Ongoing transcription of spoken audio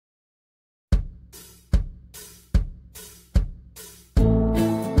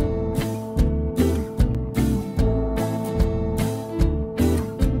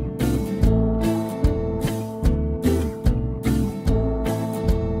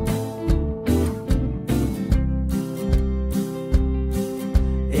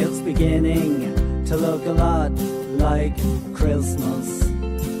beginning to look a lot like Christmas.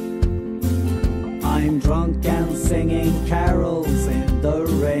 I'm drunk and singing carols in the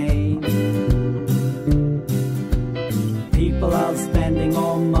rain. People are spending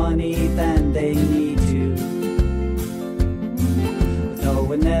more money than they need to,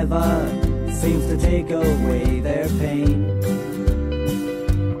 though it never seems to take away their pain.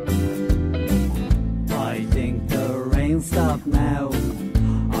 I think the rain stopped now.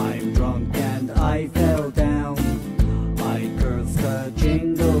 I'm drunk and I fell down. I cursed the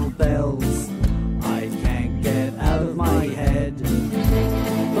jingle bells. I can't get out of my head.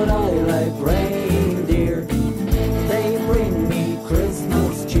 But I like reindeer. They bring me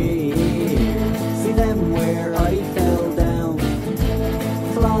Christmas cheer. See them where I fell down,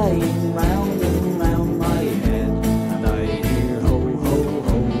 flying round and round my head. And I hear ho, ho,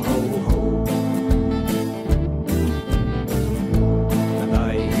 ho, ho, ho. And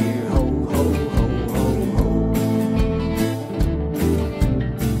I hear ho, ho, ho, ho, ho.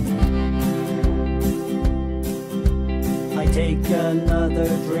 I take another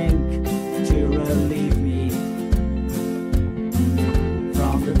drink to relieve me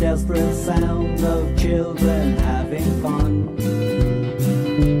from the desperate sound of children having fun.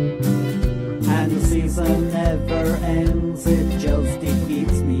 And the season never ends, it just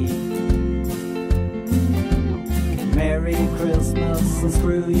defeats me. Merry Christmas and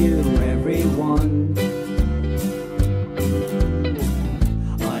screw you everyone.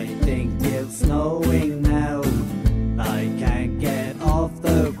 I think it's snowing now. I can't get off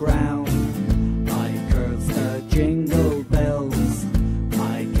the ground. I curse the jingle bells.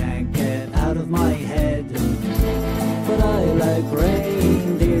 I can't get out of my head. But I like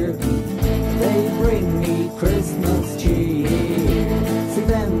reindeer. They bring me Christmas cheer. See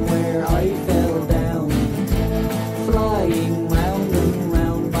them where I fell down, flying round and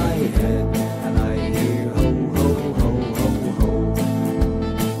round my head. And I hear ho, ho, ho, ho, ho.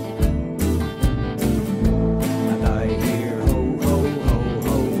 And I hear ho, ho, ho,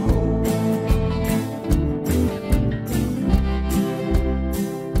 ho, ho.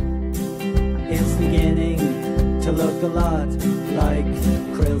 It's beginning to look a lot like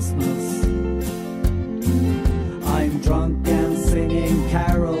Christmas. I'm drunk and singing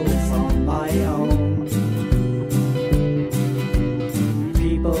carols on my own.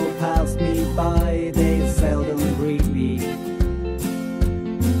 People pass me by, they seldom greet me.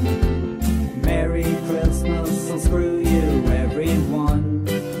 Merry Christmas and screw you everyone.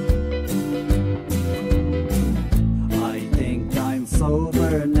 I think I'm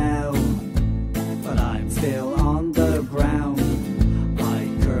sober now, but I'm still on the ground. I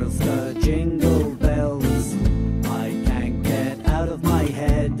curse the jingle bells. I can't get out of my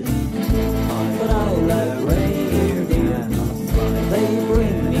head.